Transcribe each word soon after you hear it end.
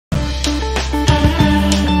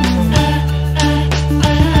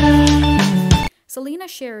Selena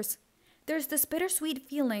shares, "There's this bittersweet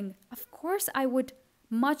feeling. Of course, I would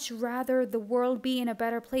much rather the world be in a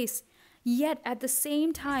better place. Yet at the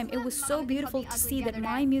same time, it was so beautiful to see that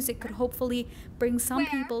my music could hopefully bring some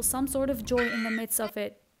people some sort of joy in the midst of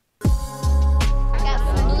it." Got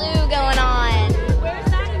some blue going on.